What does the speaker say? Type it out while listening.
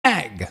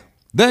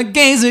The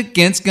Gays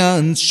Against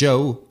Guns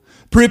show.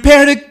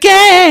 Prepare to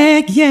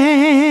gag,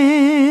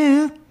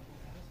 yeah.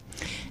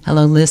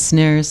 Hello,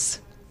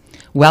 listeners.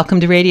 Welcome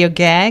to Radio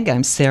Gag.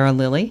 I'm Sarah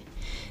Lilly.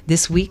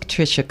 This week,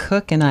 Tricia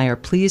Cook and I are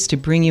pleased to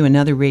bring you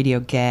another Radio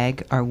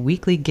Gag, our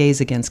weekly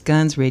Gays Against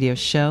Guns radio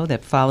show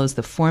that follows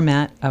the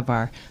format of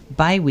our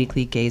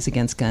bi-weekly Gays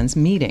Against Guns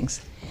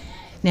meetings.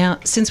 Now,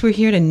 since we're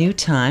here at a new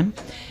time,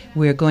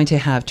 we're going to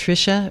have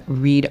Tricia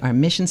read our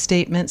mission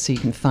statement so you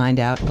can find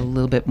out a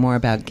little bit more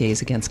about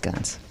Gays Against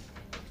Guns.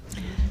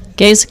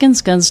 Gays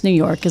Against Guns New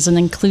York is an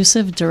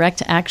inclusive,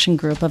 direct action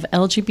group of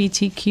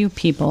LGBTQ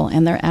people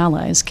and their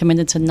allies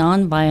committed to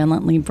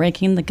non-violently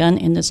breaking the gun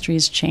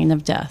industry's chain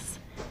of death.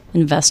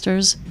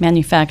 Investors,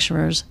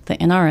 manufacturers, the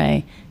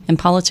NRA, and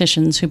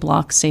politicians who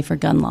block safer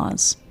gun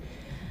laws.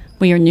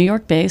 We are New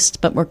York-based,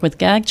 but work with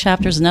GAG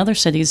chapters in other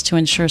cities to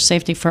ensure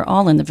safety for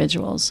all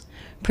individuals,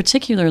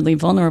 particularly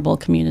vulnerable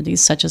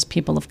communities such as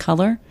people of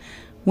color,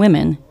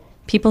 women,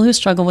 people who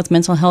struggle with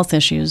mental health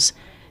issues,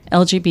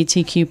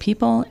 LGBTQ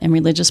people, and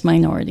religious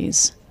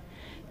minorities.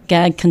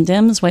 GAG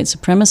condemns white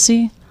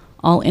supremacy,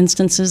 all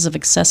instances of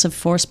excessive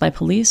force by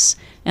police,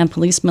 and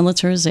police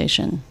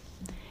militarization.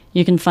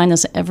 You can find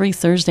us every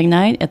Thursday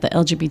night at the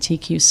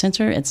LGBTQ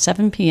Center at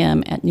 7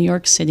 p.m. at New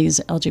York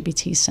City's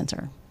LGBT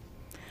Center.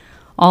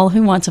 All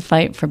who want to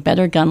fight for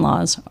better gun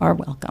laws are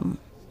welcome.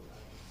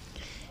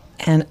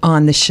 And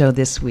on the show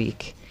this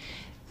week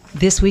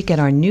at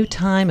our new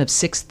time of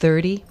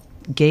 6:30,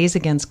 Gays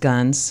Against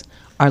Guns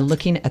are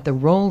looking at the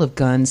role of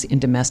guns in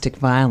domestic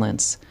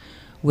violence.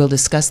 We'll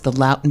discuss the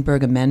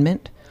Lautenberg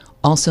Amendment,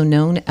 also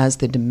known as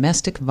the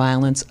Domestic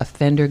Violence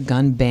Offender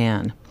Gun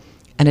Ban,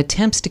 and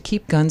attempts to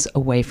keep guns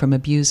away from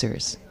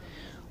abusers.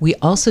 We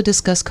also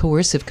discuss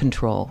coercive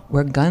control,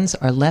 where guns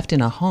are left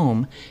in a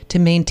home to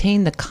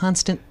maintain the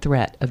constant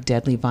threat of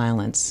deadly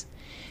violence.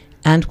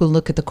 And we'll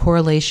look at the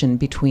correlation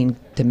between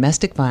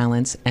domestic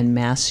violence and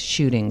mass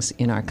shootings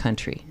in our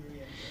country.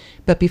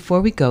 But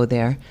before we go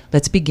there,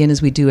 let's begin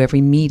as we do every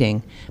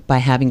meeting by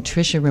having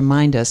Tricia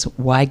remind us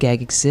why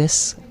GAG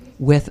exists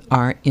with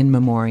our in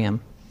memoriam.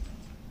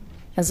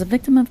 As a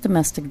victim of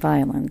domestic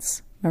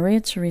violence,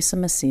 Maria Teresa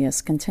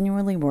Macias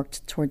continually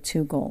worked toward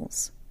two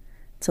goals: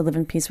 to live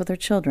in peace with her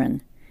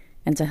children,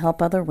 and to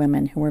help other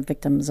women who were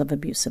victims of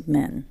abusive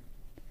men.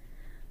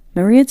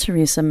 Maria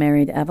Teresa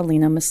married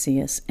Avelino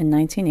Macias in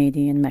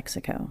 1980 in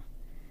Mexico.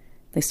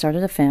 They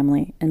started a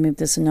family and moved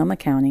to Sonoma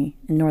County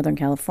in Northern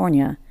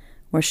California,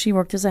 where she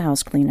worked as a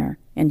house cleaner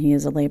and he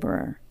as a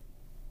laborer.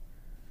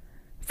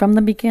 From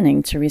the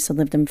beginning, Teresa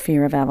lived in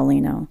fear of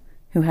Avelino,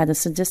 who had a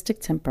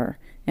sadistic temper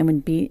and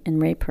would beat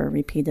and rape her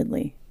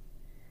repeatedly.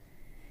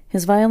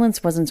 His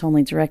violence wasn't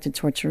only directed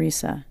toward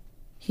Teresa.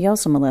 He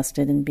also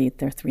molested and beat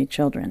their 3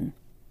 children.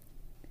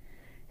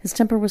 His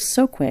temper was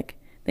so quick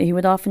that he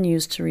would often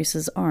use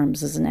Teresa's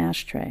arms as an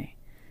ashtray,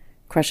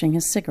 crushing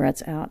his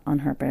cigarettes out on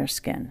her bare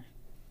skin.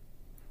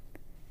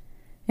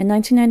 In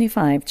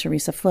 1995,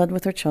 Teresa fled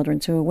with her children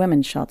to a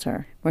women's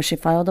shelter, where she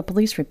filed a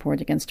police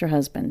report against her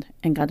husband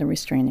and got a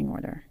restraining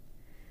order.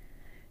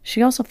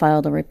 She also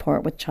filed a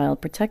report with Child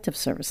Protective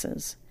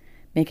Services,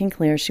 making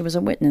clear she was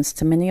a witness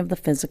to many of the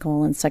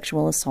physical and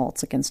sexual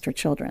assaults against her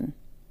children.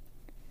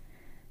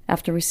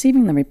 After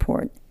receiving the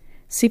report,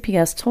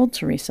 CPS told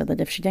Teresa that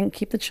if she didn't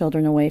keep the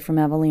children away from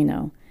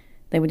Avelino,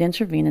 they would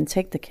intervene and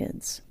take the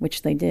kids,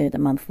 which they did a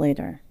month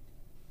later.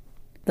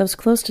 Those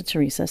close to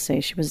Teresa say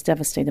she was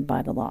devastated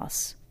by the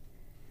loss.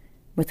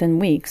 Within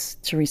weeks,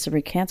 Teresa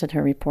recanted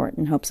her report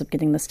in hopes of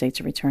getting the state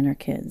to return her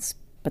kids,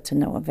 but to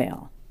no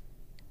avail.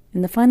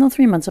 In the final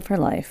 3 months of her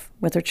life,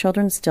 with her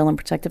children still in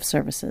protective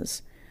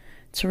services,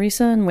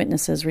 Teresa and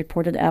witnesses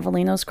reported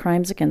Avelino's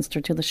crimes against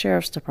her to the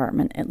sheriff's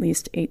department at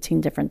least 18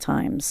 different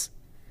times.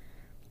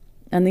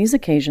 On these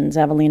occasions,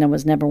 Avelino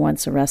was never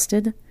once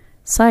arrested,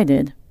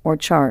 cited, or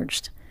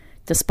charged,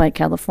 despite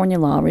California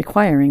law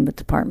requiring the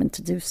department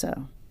to do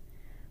so.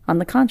 On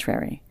the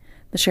contrary,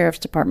 the sheriff's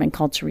department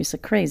called Teresa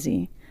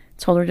crazy,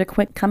 told her to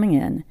quit coming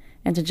in,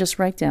 and to just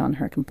write down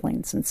her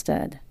complaints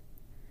instead.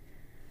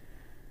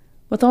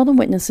 With all the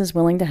witnesses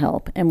willing to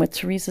help, and with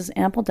Teresa's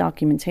ample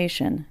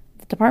documentation,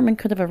 the department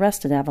could have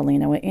arrested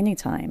Avelino at any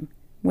time,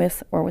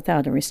 with or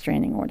without a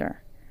restraining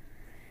order.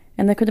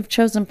 And they could have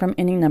chosen from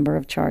any number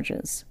of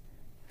charges: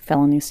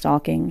 felony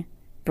stalking,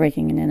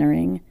 breaking and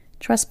entering,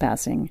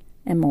 trespassing,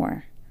 and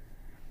more.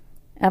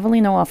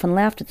 Avelino often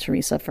laughed at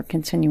Teresa for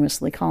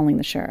continuously calling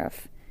the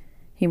sheriff.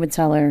 He would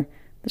tell her,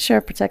 "The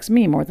sheriff protects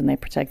me more than they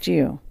protect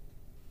you."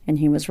 And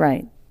he was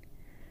right.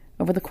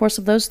 Over the course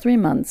of those 3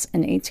 months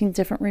and 18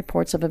 different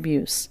reports of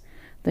abuse,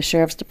 the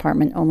sheriff's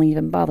department only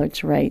even bothered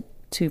to write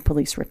 2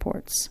 police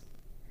reports.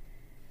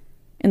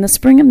 In the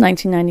spring of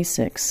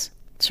 1996,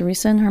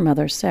 Teresa and her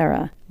mother,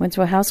 Sarah, went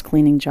to a house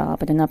cleaning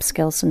job at an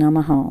upscale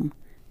Sonoma home,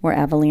 where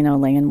Avelino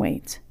lay in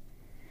wait.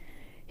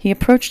 He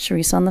approached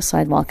Teresa on the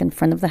sidewalk in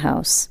front of the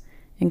house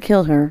and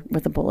killed her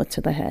with a bullet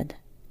to the head.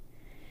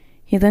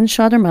 He then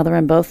shot her mother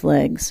in both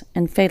legs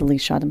and fatally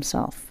shot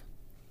himself.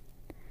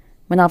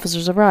 When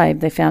officers arrived,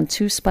 they found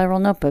 2 spiral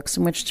notebooks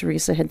in which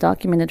Teresa had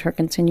documented her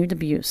continued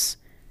abuse,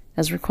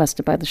 as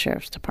requested by the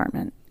Sheriff's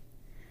Department.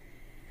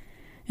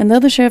 And though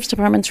the Sheriff's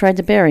Department tried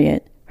to bury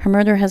it, her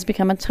murder has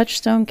become a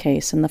touchstone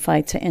case in the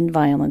fight to end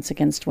violence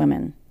against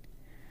women.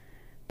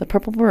 The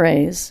Purple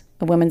Berets,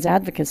 a women's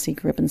advocacy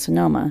group in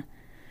Sonoma,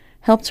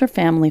 helped her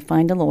family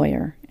find a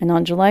lawyer, and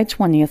on July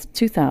 20th,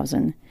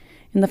 2000,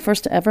 in the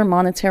first ever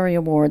monetary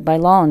award by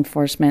law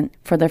enforcement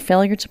for their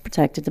failure to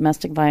protect a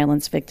domestic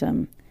violence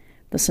victim,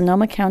 the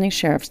Sonoma County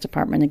Sheriff's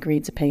Department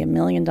agreed to pay a $1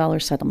 million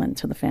settlement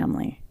to the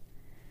family.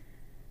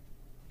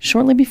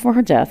 Shortly before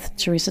her death,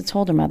 Teresa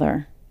told her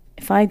mother,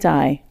 "If I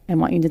die, I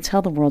want you to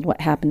tell the world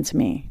what happened to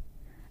me.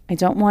 I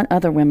don't want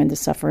other women to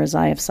suffer as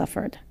I have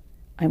suffered.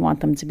 I want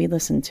them to be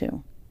listened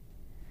to."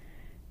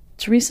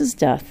 Teresa's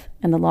death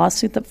and the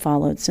lawsuit that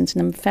followed sent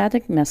an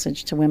emphatic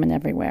message to women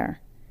everywhere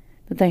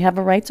that they have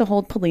a right to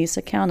hold police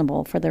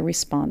accountable for their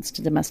response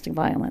to domestic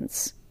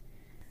violence.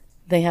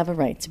 They have a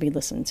right to be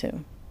listened to.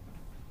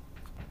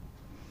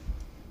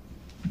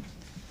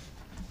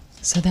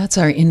 So that's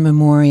our in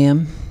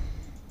memoriam.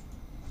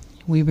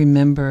 We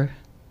remember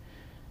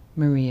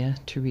Maria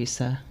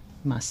Teresa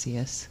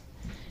Macias,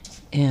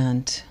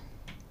 and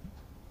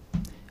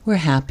we're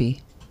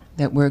happy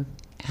that we're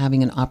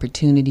having an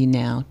opportunity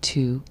now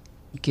to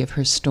give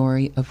her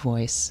story a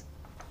voice,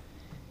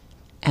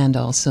 and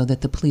also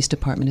that the police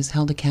department is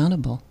held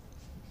accountable.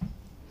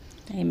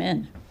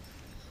 Amen.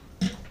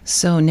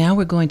 So now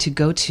we're going to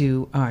go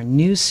to our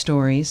news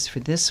stories for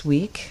this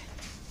week.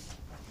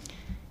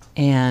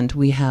 And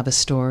we have a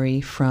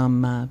story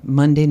from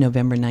Monday,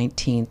 November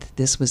 19th.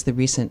 This was the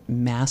recent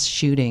mass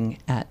shooting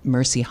at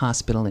Mercy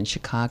Hospital in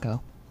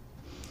Chicago.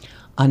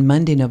 On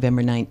Monday,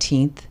 November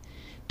 19th,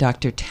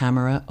 Dr.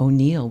 Tamara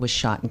O'Neill was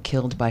shot and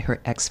killed by her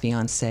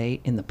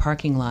ex-fiancé in the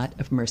parking lot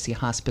of Mercy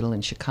Hospital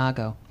in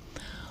Chicago.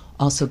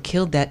 Also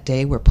killed that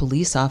day were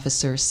police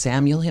officer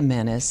Samuel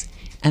Jimenez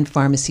and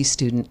pharmacy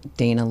student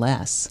Dana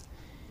Less.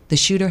 The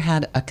shooter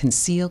had a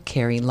concealed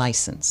carry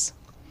license.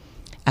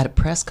 At a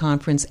press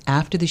conference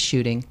after the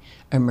shooting,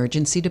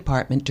 Emergency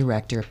Department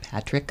Director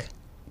Patrick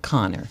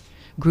Connor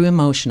grew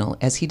emotional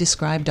as he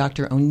described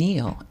Dr.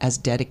 O'Neill as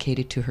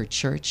dedicated to her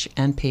church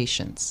and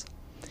patients.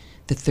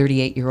 The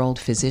 38-year-old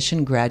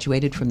physician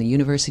graduated from the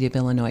University of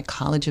Illinois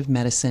College of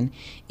Medicine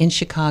in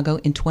Chicago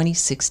in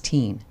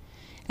 2016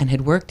 and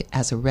had worked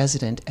as a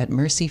resident at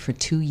Mercy for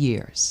 2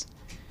 years.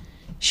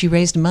 She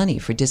raised money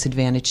for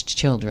disadvantaged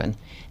children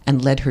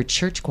and led her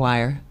church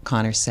choir,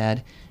 Connor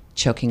said,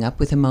 choking up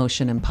with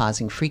emotion and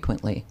pausing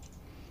frequently.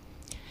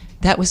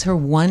 That was her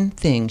one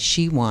thing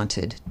she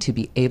wanted, to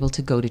be able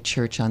to go to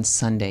church on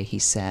Sunday, he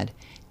said,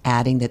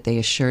 adding that they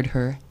assured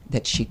her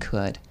that she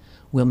could.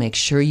 "We'll make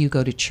sure you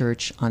go to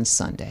church on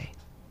Sunday."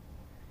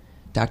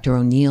 Dr.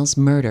 O'Neill's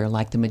murder,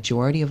 like the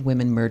majority of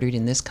women murdered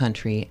in this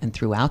country and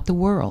throughout the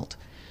world,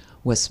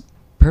 was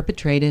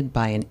perpetrated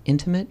by an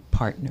intimate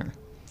partner.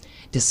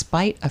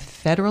 Despite a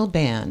federal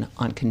ban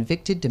on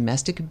convicted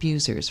domestic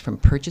abusers from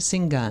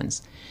purchasing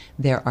guns,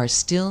 there are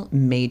still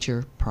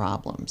major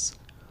problems.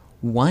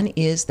 One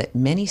is that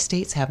many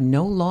states have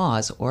no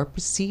laws or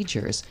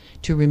procedures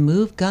to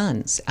remove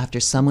guns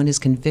after someone is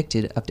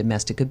convicted of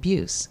domestic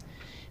abuse.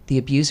 The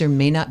abuser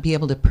may not be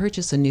able to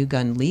purchase a new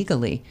gun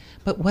legally,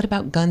 but what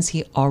about guns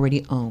he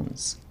already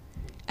owns?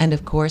 And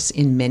of course,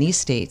 in many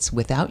states,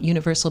 without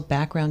universal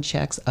background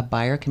checks, a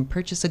buyer can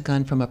purchase a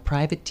gun from a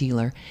private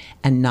dealer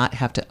and not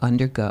have to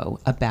undergo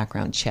a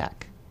background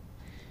check.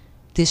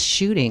 This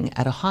shooting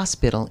at a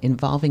hospital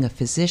involving a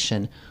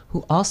physician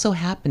who also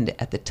happened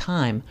at the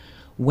time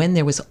when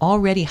there was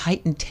already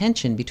heightened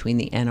tension between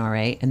the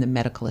NRA and the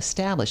medical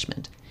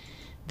establishment.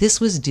 This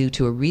was due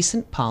to a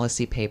recent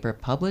policy paper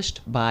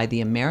published by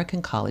the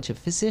American College of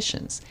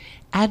Physicians,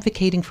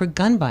 advocating for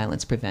gun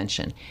violence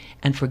prevention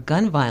and for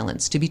gun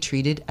violence to be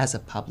treated as a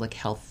public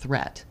health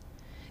threat.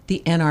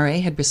 The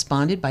NRA had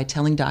responded by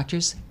telling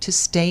doctors to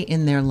stay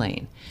in their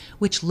lane,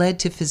 which led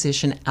to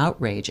physician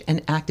outrage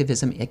and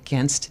activism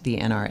against the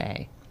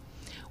NRA.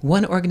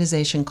 One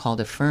organization called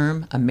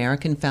AFIRM,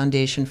 American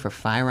Foundation for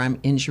Firearm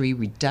Injury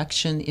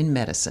Reduction in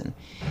Medicine,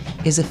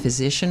 is a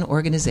physician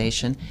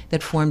organization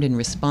that formed in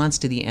response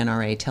to the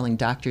NRA telling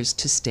doctors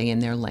to stay in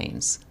their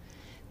lanes.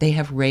 They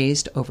have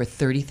raised over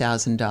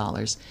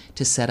 $30,000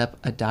 to set up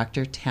a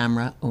Dr.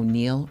 Tamara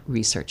O'Neill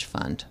Research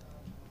Fund.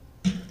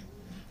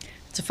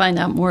 To find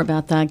out more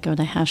about that, go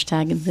to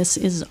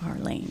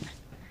 #ThisIsOurLane.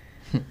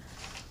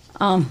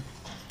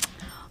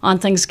 On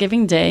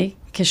Thanksgiving Day,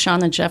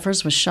 Kishana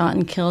Jeffers was shot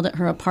and killed at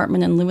her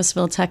apartment in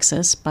Lewisville,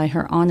 Texas, by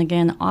her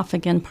on-again,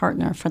 off-again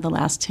partner for the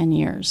last 10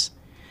 years.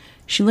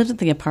 She lived at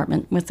the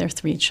apartment with their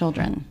 3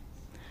 children.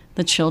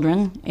 The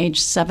children,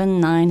 aged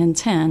 7, 9, and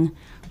 10,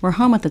 were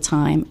home at the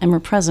time and were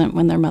present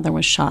when their mother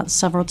was shot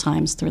several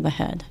times through the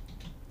head.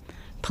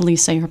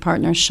 Police say her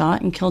partner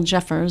shot and killed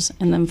Jeffers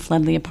and then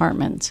fled the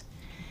apartment.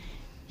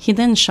 He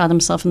then shot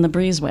himself in the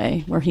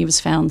breezeway, where he was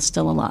found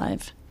still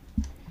alive.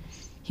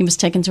 He was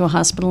taken to a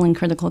hospital in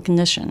critical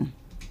condition.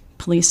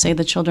 Police say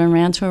the children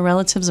ran to a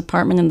relative's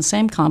apartment in the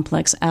same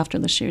complex after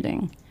the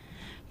shooting.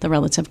 The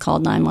relative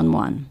called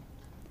 911.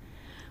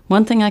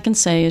 One thing I can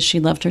say is she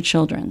loved her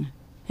children,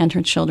 and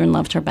her children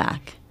loved her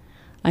back.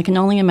 I can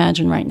only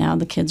imagine right now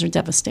the kids are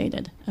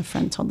devastated, a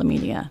friend told the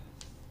media.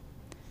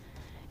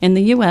 In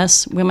the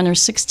U.S., women are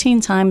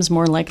 16 times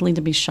more likely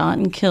to be shot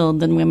and killed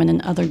than women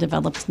in other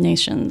developed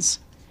nations.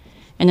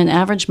 In an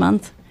average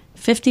month,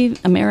 50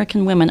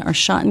 American women are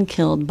shot and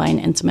killed by an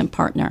intimate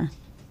partner.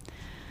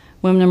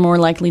 Women are more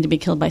likely to be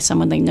killed by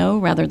someone they know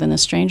rather than a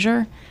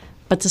stranger,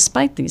 but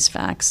despite these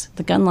facts,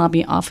 the gun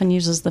lobby often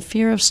uses the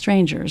fear of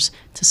strangers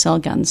to sell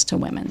guns to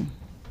women.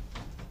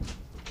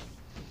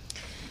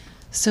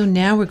 So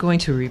now we're going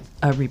to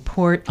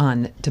report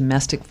on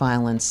domestic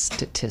violence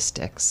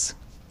statistics.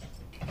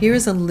 Here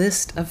is a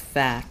list of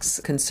facts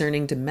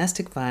concerning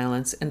domestic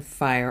violence and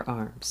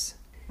firearms.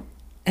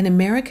 An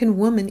American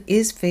woman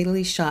is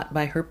fatally shot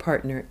by her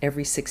partner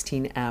every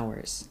 16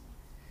 hours.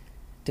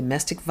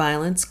 Domestic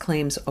violence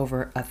claims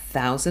over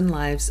 1,000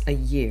 lives a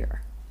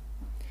year.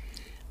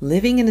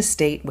 Living in a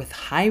state with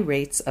high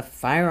rates of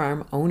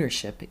firearm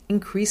ownership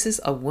increases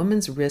a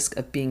woman's risk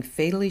of being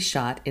fatally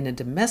shot in a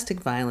domestic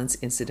violence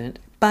incident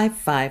by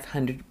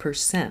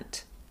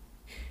 500%.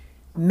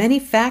 Many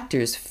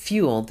factors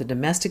fuel the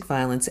domestic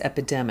violence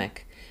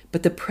epidemic,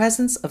 but the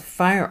presence of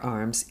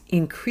firearms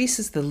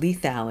increases the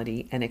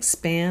lethality and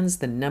expands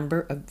the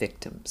number of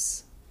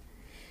victims.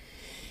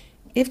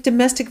 If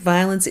domestic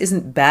violence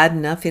isn't bad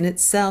enough in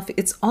itself,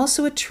 it's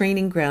also a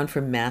training ground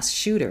for mass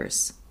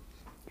shooters.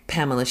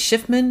 Pamela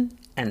Schiffman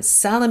and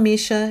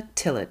Salamisha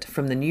Tillett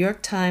from the New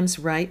York Times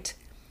write,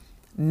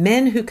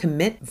 "Men who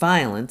commit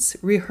violence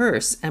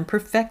rehearse and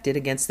perfect it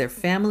against their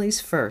families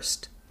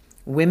first.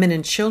 Women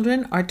and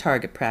children are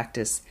target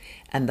practice,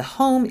 and the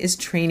home is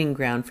training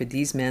ground for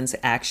these men's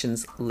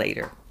actions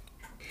later."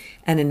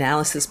 An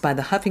analysis by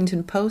the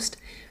Huffington Post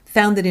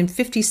found that in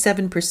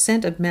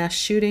 57% of mass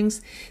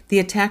shootings, the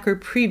attacker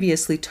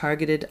previously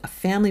targeted a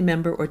family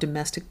member or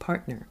domestic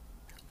partner.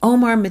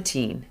 Omar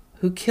Mateen,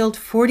 who killed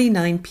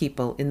 49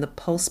 people in the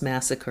Pulse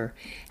massacre,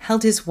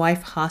 held his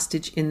wife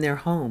hostage in their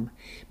home,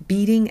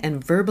 beating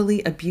and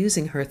verbally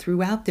abusing her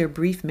throughout their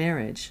brief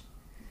marriage.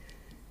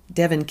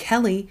 Devin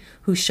Kelly,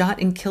 who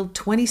shot and killed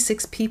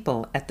 26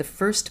 people at the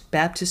First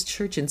Baptist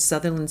Church in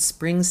Sutherland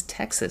Springs,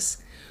 Texas,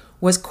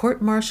 was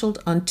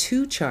court-martialed on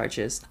 2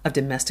 charges of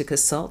domestic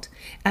assault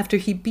after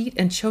he beat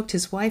and choked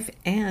his wife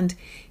and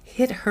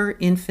hit her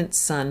infant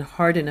son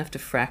hard enough to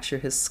fracture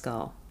his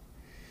skull.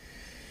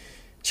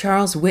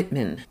 Charles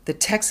Whitman, the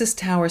Texas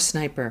Tower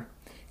sniper,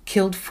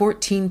 killed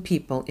 14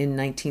 people in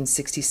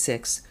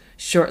 1966,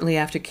 shortly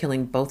after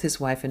killing both his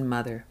wife and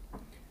mother.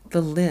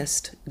 The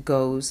list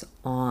goes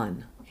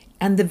on.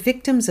 And the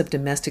victims of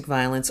domestic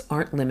violence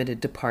aren't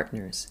limited to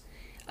partners.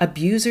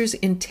 Abusers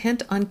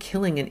intent on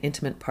killing an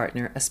intimate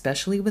partner,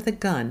 especially with a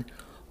gun,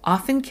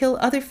 often kill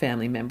other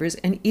family members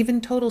and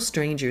even total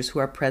strangers who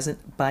are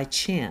present by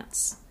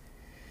chance.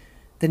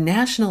 The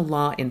National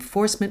Law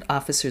Enforcement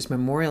Officers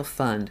Memorial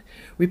Fund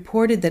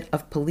reported that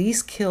of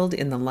police killed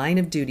in the line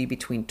of duty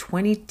between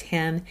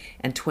 2010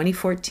 and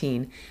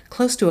 2014,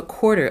 close to a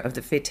quarter of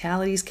the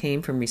fatalities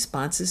came from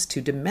responses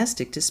to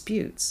domestic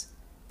disputes.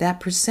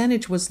 That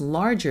percentage was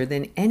larger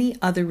than any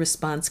other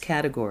response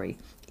category,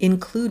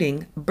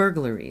 including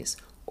burglaries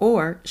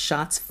or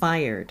shots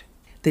fired.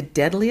 The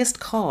deadliest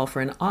call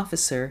for an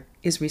officer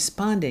is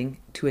responding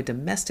to a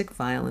domestic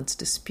violence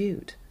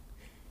dispute.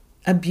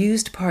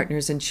 Abused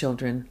partners and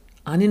children,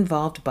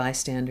 uninvolved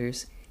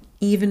bystanders,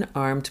 even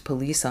armed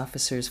police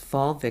officers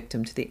fall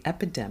victim to the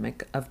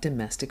epidemic of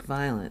domestic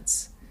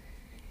violence.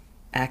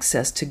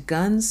 Access to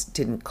guns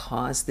didn't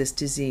cause this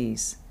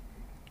disease.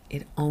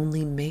 It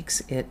only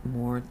makes it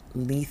more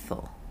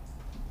lethal.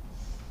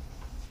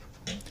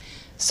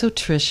 So,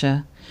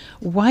 Tricia,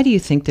 why do you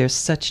think there's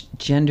such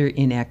gender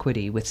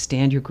inequity with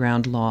stand your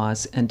ground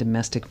laws and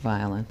domestic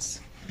violence?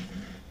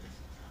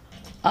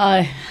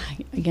 I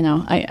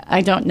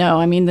don't know.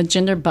 I mean, the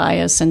gender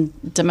bias in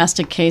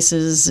domestic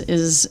cases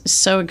is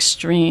so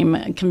extreme.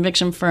 A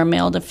conviction for a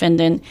male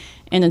defendant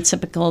in a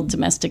typical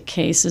domestic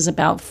case is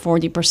about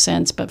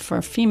 40%, but for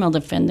a female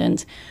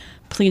defendant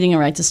pleading a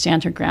right to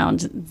stand her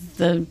ground,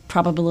 the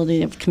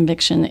probability of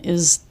conviction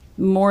is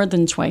more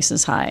than twice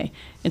as high.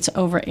 It's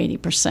over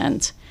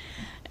 80%.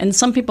 And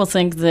some people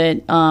think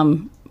that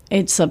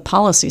it's a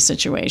policy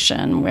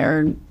situation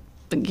where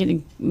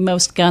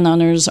most gun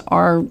owners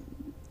are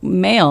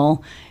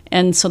male,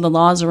 and so the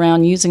laws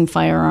around using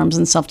firearms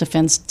in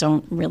self-defense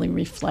don't really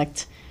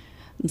reflect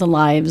the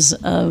lives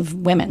of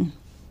women.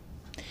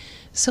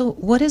 So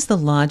what is the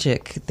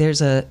logic?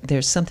 There's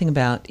something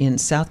about in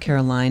South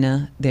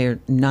Carolina, they're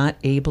not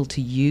able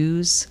to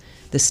use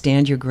the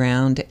stand your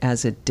ground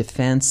as a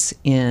defense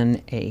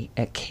in a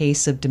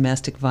case of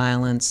domestic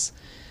violence.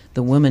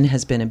 The woman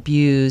has been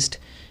abused,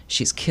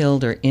 she's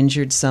killed or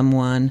injured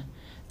someone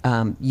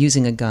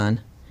using a gun.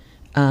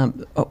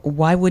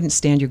 Why wouldn't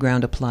stand your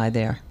ground apply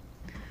there?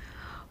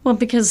 Well,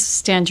 because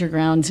stand your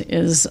ground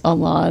is a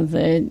law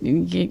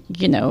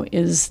that,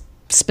 is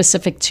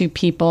specific to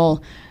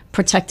people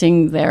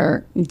protecting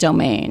their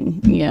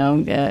domain,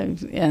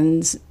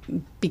 and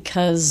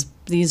because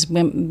these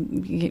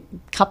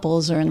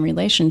couples are in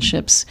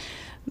relationships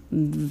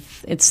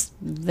it's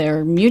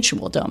their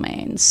mutual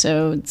domain.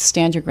 So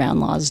stand your ground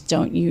laws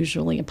don't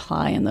usually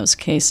apply in those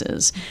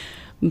cases.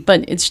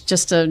 But it's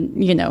just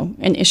an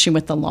issue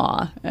with the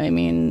law. I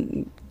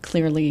mean,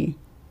 clearly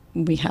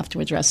we have to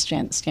address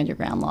stand your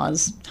ground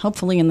laws,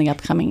 hopefully in the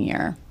upcoming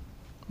year.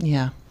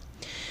 Yeah.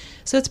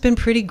 So it's been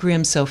pretty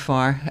grim so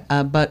far,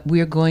 but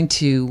we're going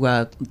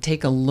to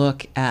take a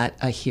look at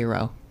a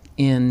hero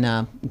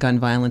in gun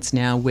violence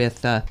now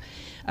with a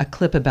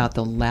clip about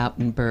the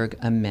Lautenberg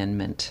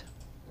Amendment.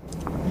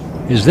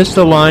 Is this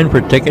the line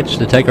for tickets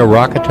to take a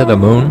rocket to the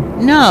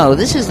moon? No,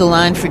 this is the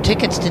line for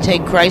tickets to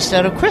take Christ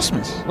out of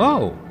Christmas.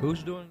 Whoa,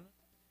 who's doing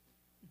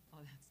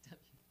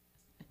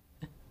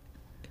that?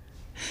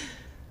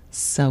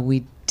 So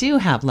we do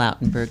have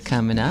Lautenberg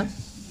coming up.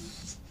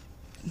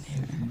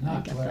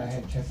 I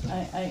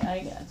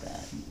got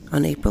that.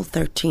 On April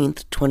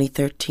 13th,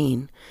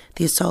 2013,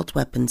 the assault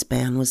weapons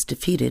ban was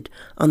defeated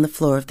on the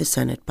floor of the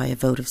Senate by a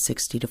vote of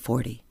 60 to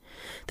 40.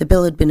 The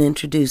bill had been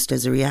introduced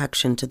as a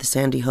reaction to the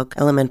Sandy Hook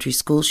elementary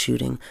school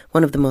shooting,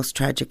 one of the most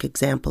tragic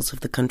examples of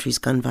the country's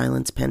gun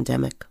violence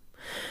pandemic.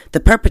 The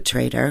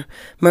perpetrator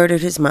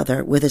murdered his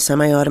mother with a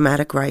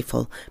semi-automatic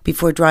rifle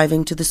before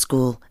driving to the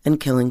school and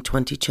killing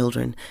 20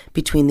 children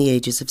between the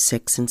ages of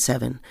 6 and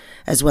 7,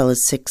 as well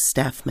as 6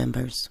 staff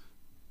members.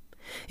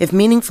 If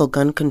meaningful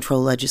gun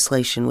control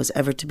legislation was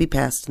ever to be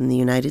passed in the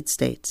United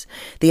States,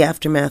 the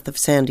aftermath of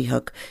Sandy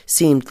Hook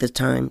seemed the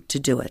time to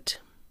do it.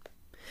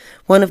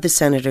 One of the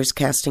senators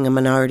casting a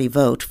minority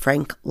vote,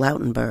 Frank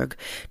Lautenberg,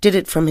 did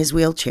it from his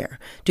wheelchair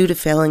due to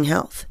failing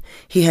health.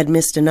 He had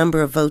missed a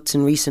number of votes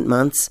in recent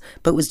months,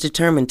 but was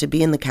determined to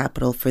be in the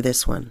Capitol for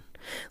this one.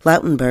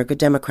 Lautenberg, a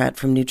Democrat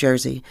from New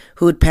Jersey,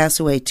 who would pass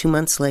away 2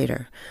 months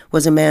later,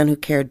 was a man who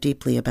cared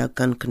deeply about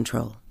gun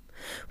control.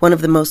 One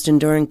of the most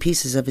enduring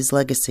pieces of his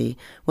legacy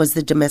was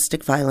the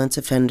domestic violence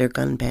offender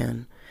gun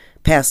ban,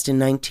 passed in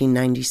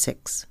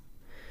 1996.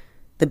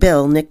 The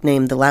bill,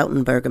 nicknamed the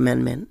Lautenberg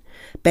Amendment,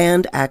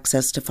 banned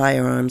access to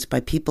firearms by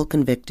people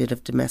convicted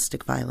of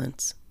domestic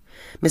violence.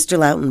 Mr.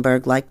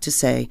 Lautenberg liked to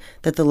say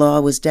that the law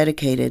was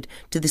dedicated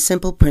to the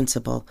simple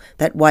principle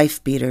that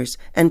wife beaters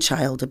and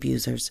child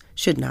abusers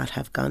should not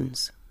have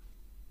guns.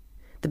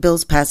 The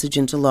bill's passage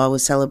into law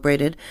was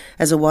celebrated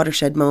as a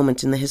watershed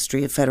moment in the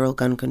history of federal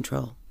gun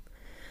control.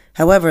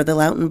 However, the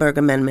Lautenberg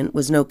Amendment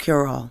was no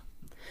cure-all.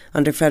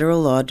 Under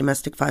federal law,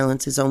 domestic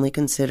violence is only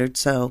considered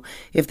so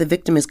if the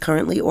victim is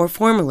currently or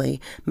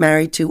formerly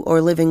married to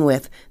or living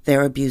with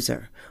their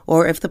abuser,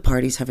 or if the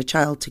parties have a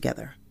child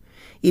together,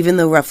 even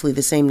though roughly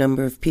the same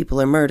number of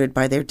people are murdered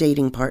by their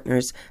dating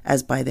partners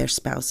as by their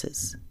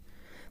spouses.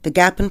 The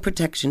gap in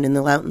protection in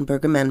the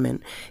Lautenberg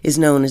Amendment is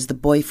known as the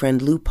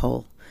boyfriend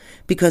loophole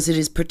because it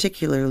is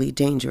particularly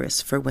dangerous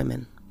for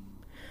women.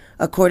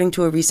 According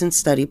to a recent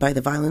study by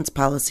the Violence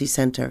Policy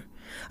Center,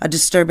 a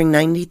disturbing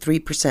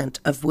 93%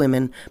 of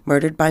women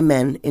murdered by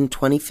men in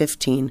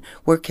 2015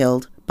 were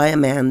killed by a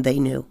man they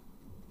knew.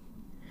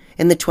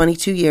 In the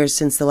 22 years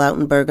since the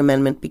Lautenberg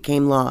Amendment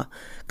became law,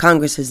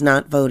 Congress has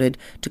not voted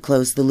to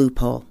close the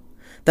loophole,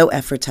 though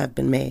efforts have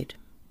been made.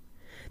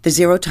 The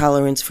Zero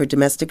Tolerance for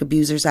Domestic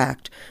Abusers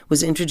Act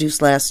was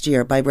introduced last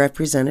year by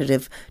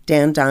Representative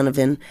Dan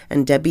Donovan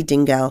and Debbie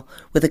Dingell,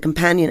 with a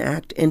companion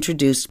act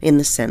introduced in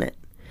the Senate.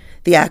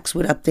 The acts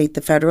would update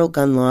the federal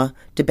gun law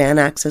to ban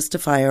access to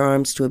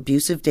firearms to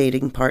abusive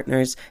dating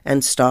partners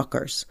and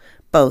stalkers,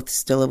 both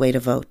still await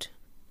a vote.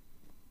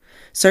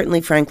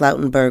 Certainly Frank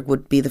Lautenberg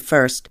would be the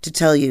first to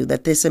tell you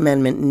that this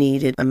amendment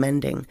needed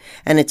amending,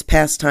 and it's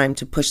past time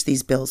to push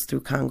these bills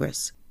through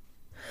Congress.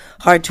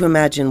 Hard to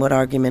imagine what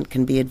argument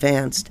can be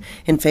advanced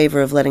in favor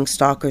of letting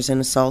stalkers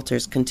and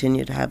assaulters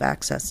continue to have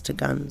access to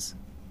guns.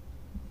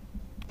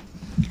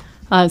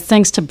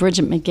 Thanks to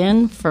Bridget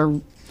McGinn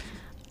for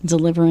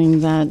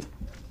delivering that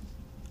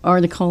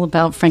article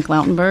about Frank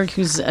Lautenberg,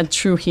 who's a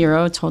true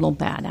hero, a total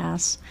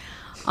badass.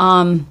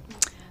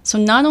 So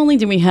not only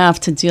do we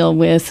have to deal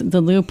with the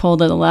loophole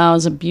that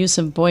allows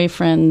abusive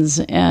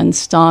boyfriends and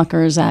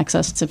stalkers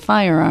access to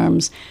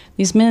firearms,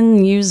 these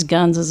men use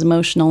guns as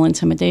emotional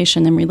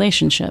intimidation in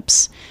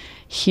relationships.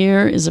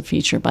 Here is a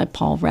feature by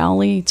Paul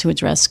Rowley to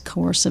address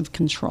coercive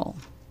control.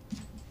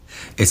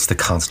 It's the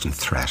constant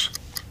threat.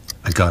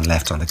 A gun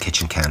left on the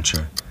kitchen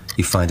counter.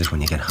 You find it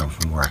when you get home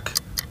from work.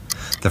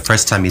 The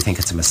first time you think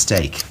it's a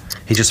mistake,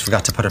 he just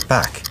forgot to put it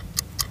back.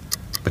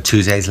 But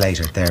 2 days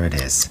later, there it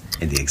is,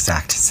 in the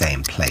exact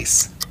same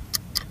place.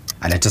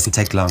 And it doesn't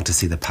take long to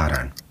see the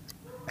pattern.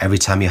 Every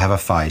time you have a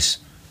fight,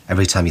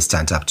 every time you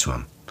stand up to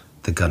him,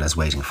 the gun is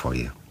waiting for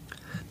you.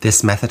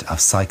 This method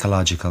of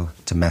psychological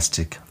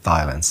domestic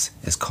violence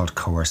is called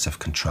coercive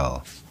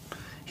control.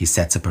 He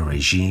sets up a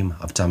regime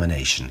of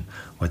domination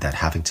without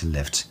having to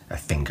lift a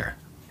finger.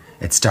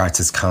 It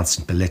starts as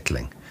constant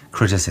belittling,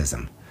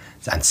 criticism,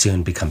 and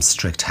soon becomes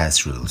strict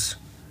house rules.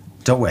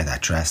 Don't wear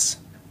that dress.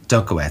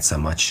 Don't go out so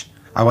much.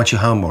 I want you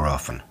home more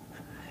often.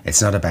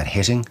 It's not about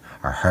hitting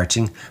or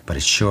hurting, but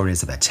it sure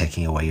is about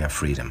taking away your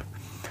freedom.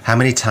 How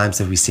many times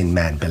have we seen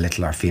men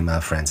belittle our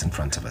female friends in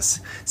front of us,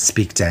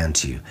 speak down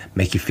to you,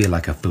 make you feel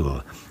like a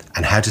fool,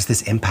 And how does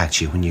this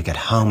impact you when you get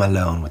home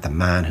alone with a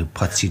man who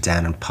puts you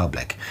down in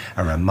public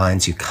and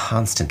reminds you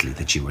constantly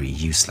that you are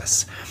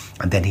useless?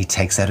 And then he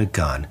takes out a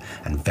gun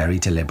and very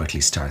deliberately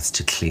starts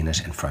to clean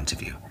it in front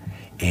of you,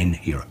 in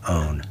your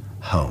own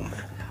home.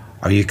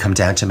 Or you come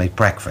down to make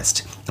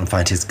breakfast and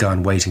find his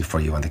gun waiting for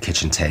you on the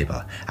kitchen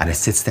table, and it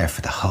sits there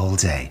for the whole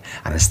day,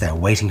 and it's there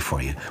waiting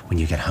for you when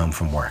you get home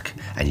from work,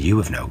 and you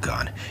have no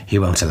gun. He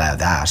won't allow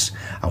that.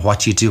 And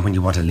what do you do when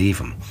you want to leave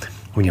him?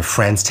 When your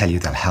friends tell you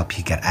they'll help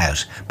you get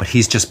out, but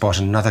he's just bought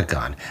another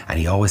gun, and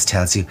he always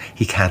tells you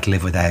he can't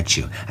live without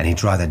you, and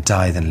he'd rather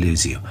die than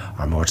lose you,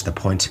 or more to the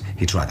point,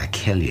 he'd rather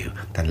kill you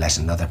than let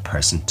another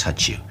person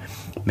touch you.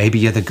 Maybe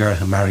you're the girl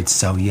who married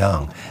so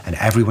young, and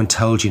everyone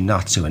told you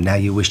not to, and now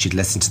you wish you'd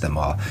listen to them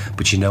all,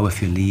 but you know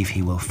if you leave,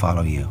 he will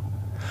follow you.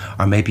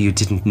 Or maybe you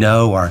didn't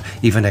know or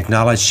even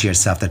acknowledge to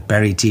yourself that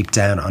buried deep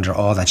down under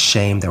all that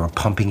shame they were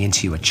pumping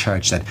into you at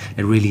church, that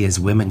it really is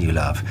women you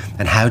love.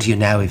 And how do you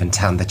now even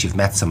tell them that you've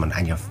met someone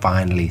and you're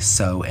finally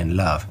so in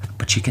love?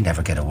 But you can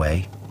never get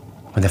away.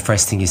 When the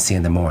first thing you see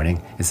in the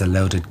morning is a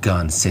loaded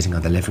gun sitting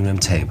on the living room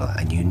table,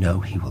 and you know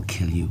he will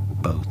kill you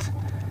both.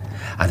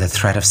 And the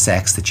threat of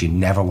sex that you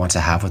never want to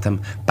have with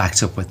him,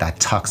 backed up with that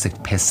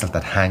toxic pistol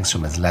that hangs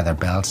from his leather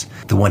belt,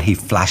 the one he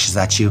flashes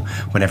at you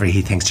whenever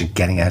he thinks you're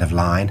getting out of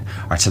line,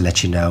 or to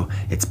let you know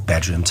it's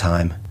bedroom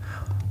time.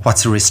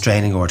 What's a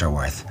restraining order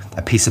worth?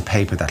 A piece of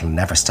paper that'll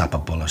never stop a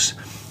bullet.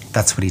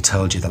 That's what he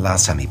told you the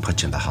last time he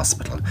put you in the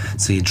hospital.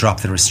 So you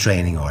drop the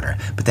restraining order,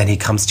 but then he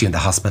comes to you in the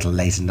hospital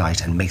late at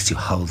night and makes you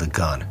hold a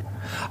gun.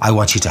 I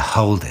want you to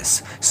hold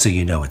this so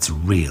you know it's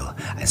real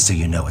and so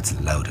you know it's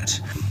loaded.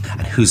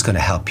 And who's going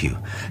to help you?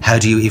 How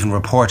do you even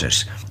report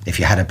it? If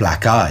you had a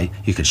black eye,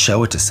 you could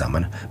show it to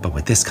someone, but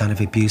with this kind of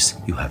abuse,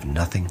 you have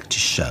nothing to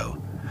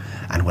show.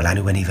 And will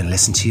anyone even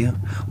listen to you?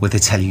 Will they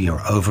tell you you're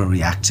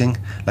overreacting,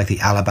 like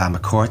the Alabama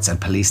courts and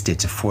police did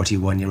to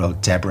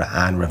 41-year-old Deborah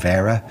Ann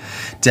Rivera?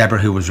 Deborah,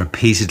 who was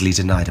repeatedly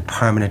denied a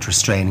permanent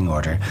restraining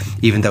order,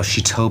 even though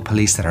she told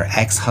police that her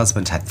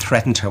ex-husband had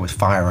threatened her with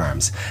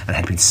firearms and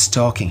had been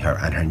stalking her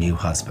and her new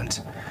husband.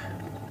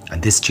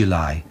 And this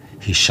July,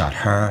 he shot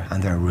her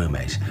and their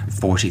roommate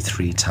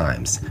 43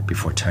 times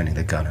before turning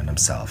the gun on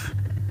himself.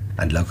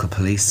 And local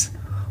police?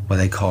 Well,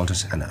 they called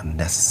it an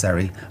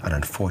unnecessary and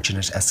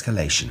unfortunate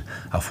escalation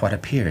of what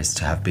appears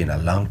to have been a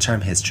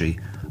long-term history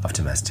of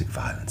domestic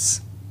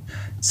violence.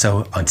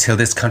 So until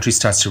this country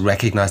starts to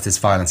recognise this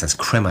violence as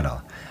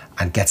criminal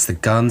and gets the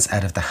guns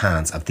out of the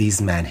hands of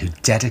these men who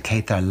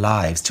dedicate their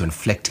lives to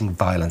inflicting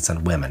violence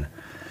on women,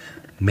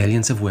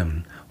 millions of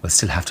women will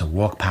still have to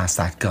walk past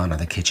that gun on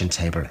the kitchen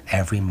table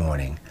every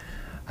morning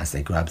as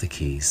they grab the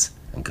keys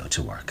and go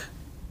to work.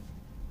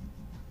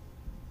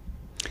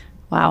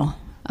 Wow.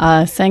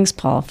 Thanks,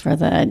 Paul, for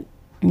that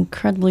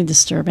incredibly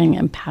disturbing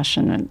and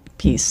passionate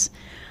piece.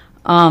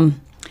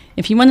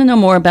 If you want to know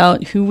more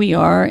about who we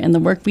are and the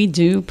work we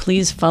do,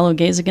 please follow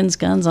Gays Against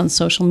Guns on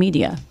social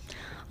media.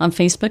 On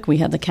Facebook, we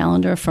have the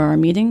calendar for our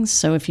meetings,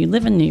 so if you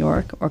live in New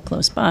York or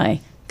close by,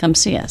 come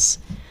see us.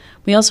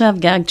 We also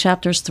have GAG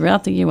chapters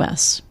throughout the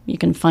U.S. You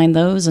can find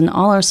those and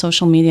all our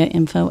social media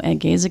info at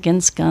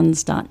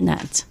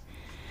gaysagainstguns.net.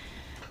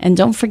 And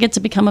don't forget to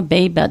become a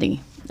Bay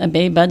Buddy. A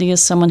Bay Buddy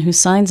is someone who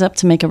signs up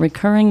to make a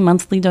recurring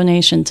monthly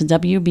donation to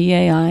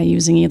WBAI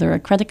using either a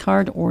credit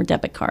card or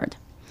debit card.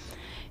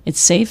 It's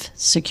safe,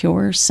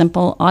 secure,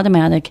 simple,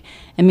 automatic,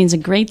 and means a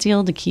great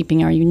deal to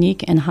keeping our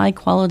unique and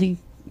high-quality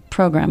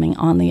programming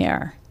on the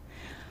air.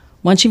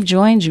 Once you've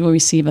joined, you will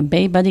receive a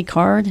Bay Buddy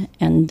card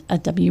and a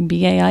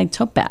WBAI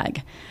tote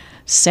bag.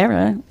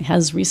 Sarah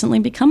has recently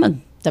become a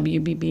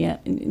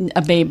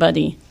Bay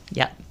Buddy.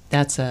 Yeah,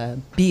 that's a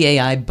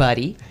BAI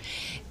Buddy.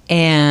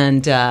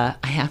 And I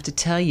have to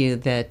tell you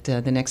that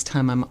the next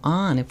time I'm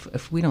on,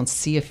 if we don't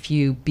see a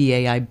few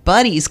BAI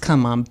buddies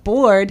come on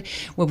board,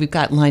 what we've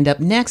got lined up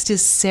next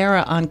is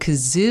Sarah on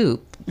kazoo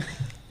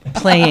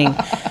playing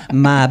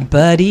My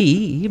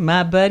Buddy,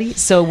 My Buddy.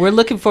 So we're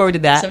looking forward to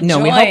that. So no,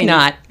 join. we hope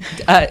not.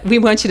 We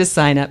want you to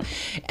sign up.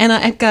 And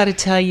I've got to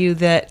tell you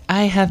that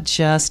I have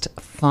just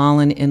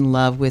fallen in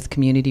love with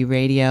community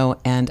radio,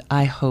 and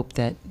I hope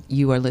that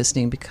you are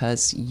listening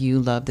because you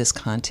love this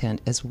content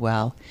as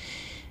well.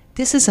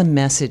 This is a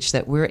message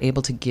that we're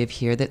able to give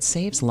here that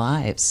saves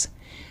lives.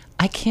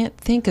 I can't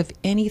think of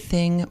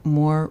anything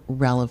more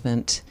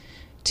relevant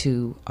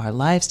to our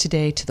lives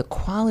today, to the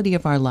quality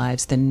of our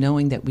lives, than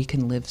knowing that we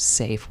can live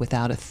safe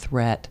without a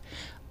threat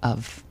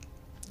of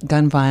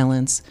gun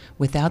violence,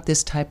 without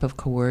this type of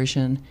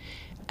coercion.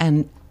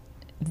 And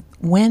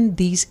when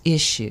these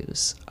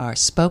issues are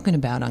spoken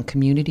about on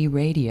community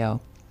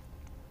radio,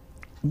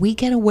 we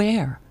get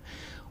aware.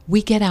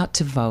 We get out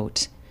to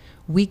vote.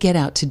 We get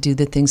out to do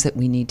the things that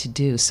we need to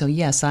do. So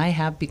yes, I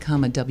have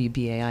become a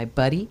WBAI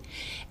buddy,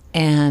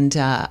 and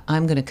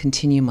I'm going to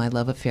continue my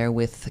love affair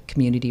with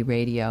community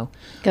radio.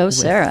 Go,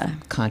 Sarah.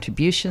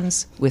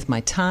 Contributions, with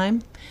my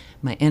time,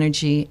 my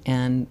energy,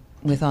 and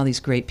with all these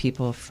great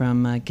people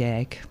from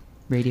GAG,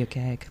 Radio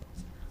GAG.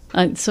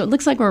 So it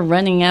looks like we're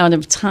running out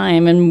of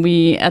time, and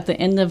we, at the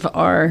end of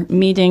our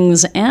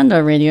meetings and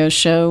our radio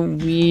show,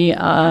 we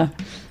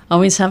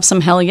always have some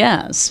hell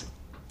yeahs.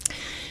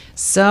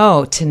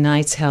 So,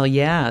 tonight's hell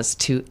yeahs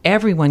to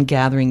everyone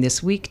gathering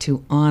this week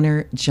to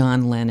honor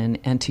John Lennon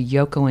and to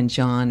Yoko and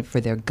John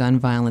for their gun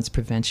violence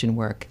prevention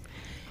work.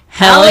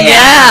 Hell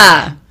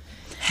yeah!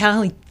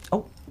 Hell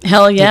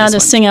yeah to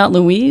Sing Out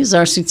Louise,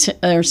 our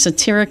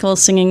satirical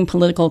singing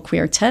political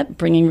quartet,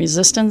 bringing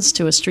resistance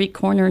to a street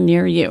corner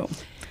near you.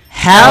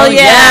 Hell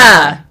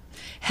yeah!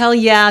 Hell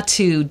yeah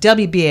to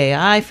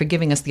WBAI for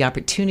giving us the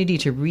opportunity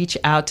to reach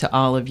out to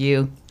all of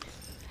you.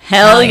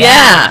 Hell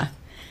yeah!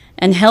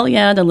 And hell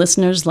yeah to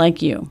listeners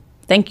like you.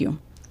 Thank you.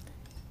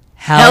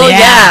 Hell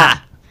yeah!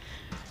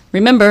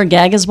 Remember,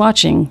 GAG is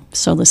watching,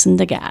 so listen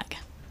to GAG.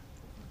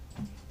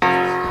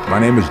 My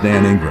name is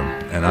Dan Ingram,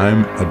 and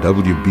I'm a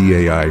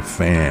WBAI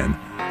fan.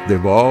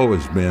 They've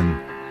always been,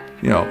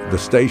 the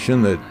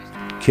station that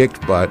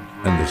kicked butt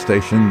and the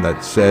station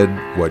that said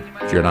what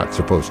you're not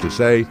supposed to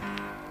say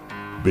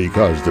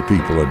because the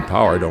people in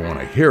power don't want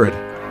to hear it,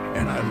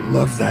 and I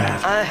love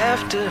that. I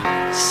have to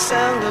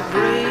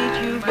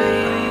celebrate you,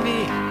 baby.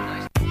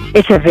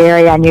 It's a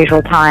very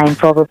unusual time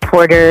for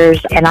reporters,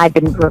 and I've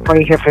been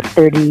reporting here for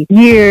 30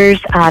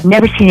 years. I've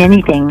never seen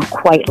anything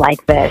quite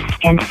like this.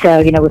 And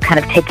so, we're kind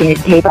of taking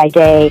it day by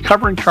day.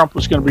 Covering Trump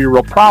was going to be a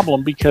real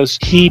problem because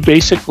he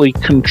basically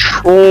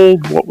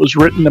controlled what was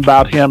written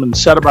about him and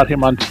said about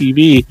him on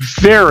TV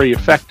very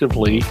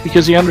effectively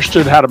because he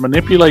understood how to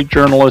manipulate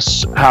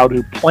journalists, how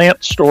to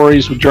plant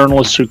stories with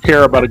journalists who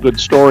care about a good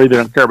story. They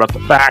don't care about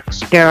the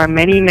facts. There are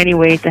many, many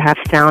ways to have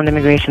sound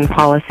immigration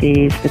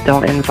policies that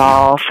don't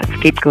involve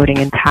scapegoating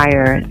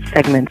entire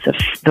segments of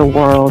the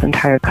world,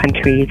 entire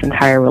countries,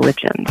 entire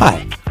religions.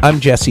 Hi, I'm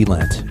Jesse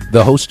Lent,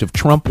 the host of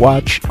Trump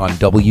Watch on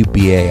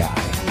WBAI.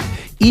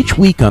 Each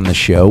week on the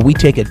show, we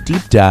take a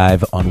deep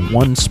dive on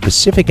one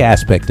specific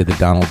aspect of the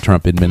Donald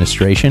Trump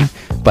administration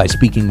by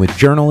speaking with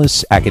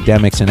journalists,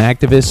 academics, and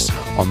activists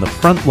on the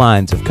front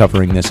lines of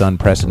covering this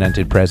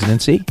unprecedented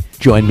presidency.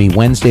 Join me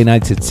Wednesday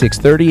nights at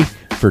 6:30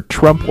 for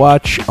Trump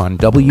Watch on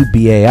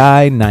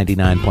WBAI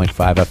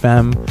 99.5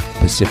 FM,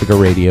 Pacifica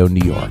Radio,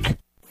 New York.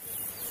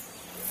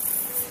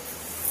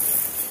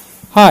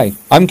 Hi,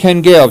 I'm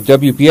Ken Gale of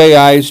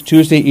WBAI's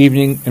Tuesday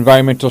evening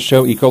environmental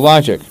show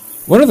Ecologic.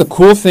 One of the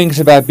cool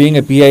things about being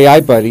a BAI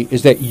buddy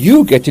is that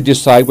you get to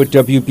decide what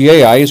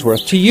WBAI is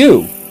worth to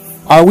you.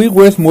 Are we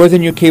worth more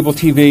than your cable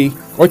TV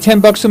or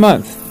 $10 a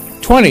month?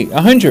 20,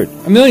 100,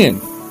 a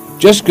million?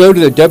 Just go to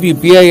the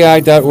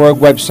WBAI.org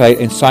website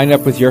and sign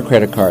up with your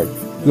credit card.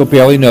 You'll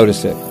barely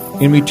notice it.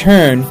 In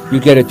return, you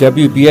get a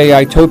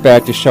WBAI tote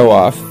bag to show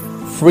off,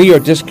 free or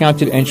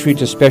discounted entry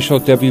to special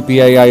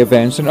WBAI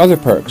events, and other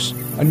perks.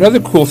 Another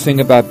cool thing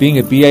about being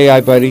a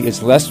BAI buddy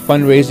is less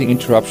fundraising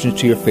interruptions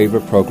to your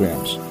favorite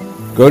programs.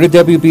 Go to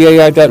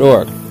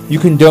WBAI.org. You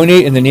can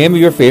donate in the name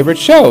of your favorite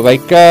show, like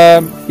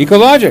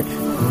Ecologic.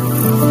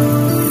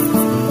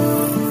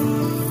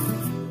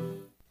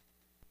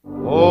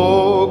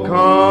 Oh,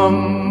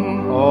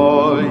 come,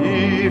 all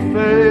ye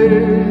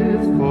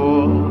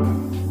faithful.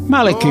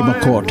 Malachi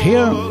McCourt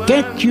here.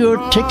 Get your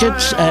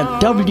tickets at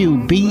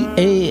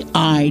WBAI.org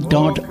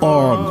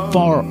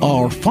for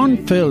our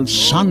fun-filled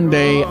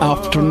Sunday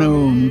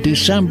afternoon,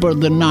 December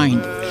the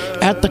 9th,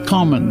 at the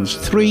Commons,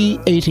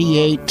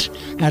 388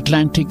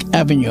 Atlantic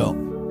Avenue.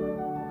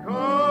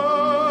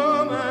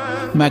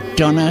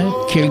 McDonough,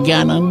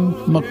 Kilgannon,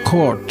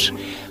 McCourt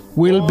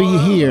will be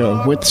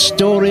here with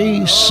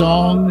story,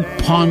 song,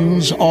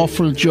 puns,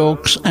 awful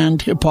jokes,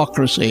 and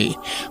hypocrisy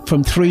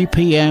from 3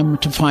 p.m.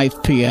 to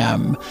 5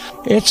 p.m.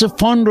 It's a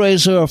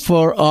fundraiser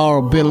for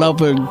our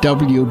beloved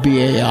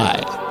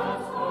WBAI.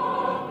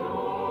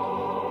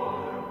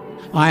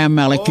 I am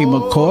Malachi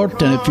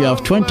McCourt, and if you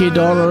have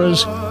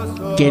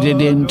 $20, get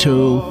it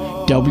into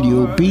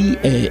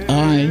WBAI.org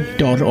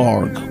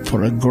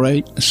for a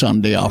great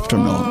Sunday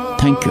afternoon.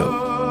 Thank you.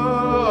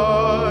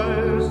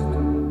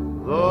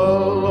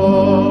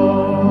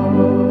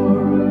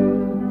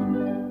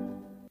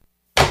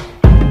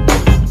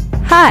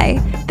 Hi,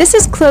 this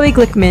is Chloe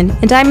Glickman,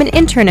 and I'm an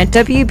intern at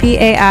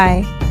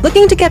WBAI.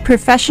 Looking to get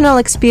professional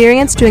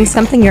experience doing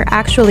something you're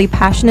actually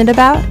passionate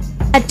about?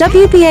 At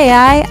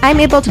WBAI, I'm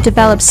able to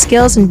develop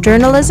skills in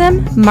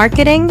journalism,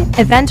 marketing,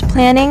 event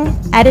planning,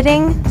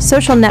 editing,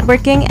 social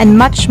networking, and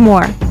much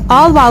more,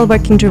 all while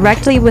working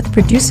directly with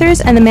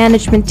producers and the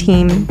management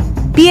team.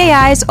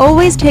 BAI is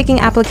always taking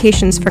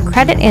applications for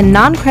credit and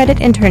non-credit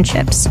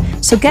internships,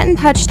 so get in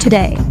touch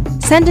today.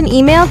 Send an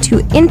email to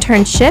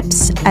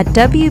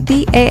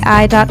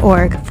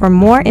internships@wbai.org for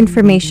more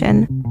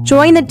information.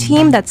 Join the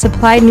team that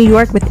supplied New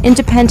York with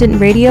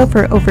independent radio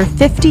for over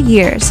 50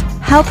 years.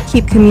 Help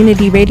keep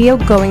community radio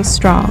going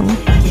strong.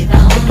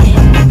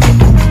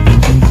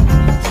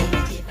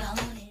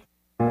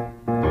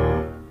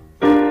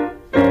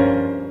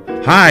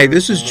 Hi,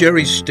 this is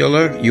Jerry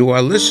Stiller. You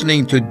are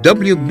listening to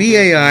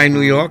WBAI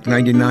New York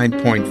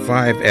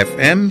 99.5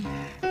 FM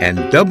and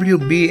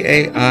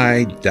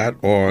WBAI.org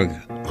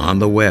on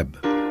the web.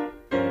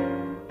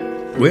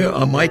 Where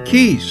are my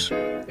keys?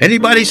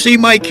 Anybody see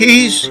my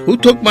keys? Who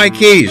took my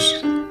keys?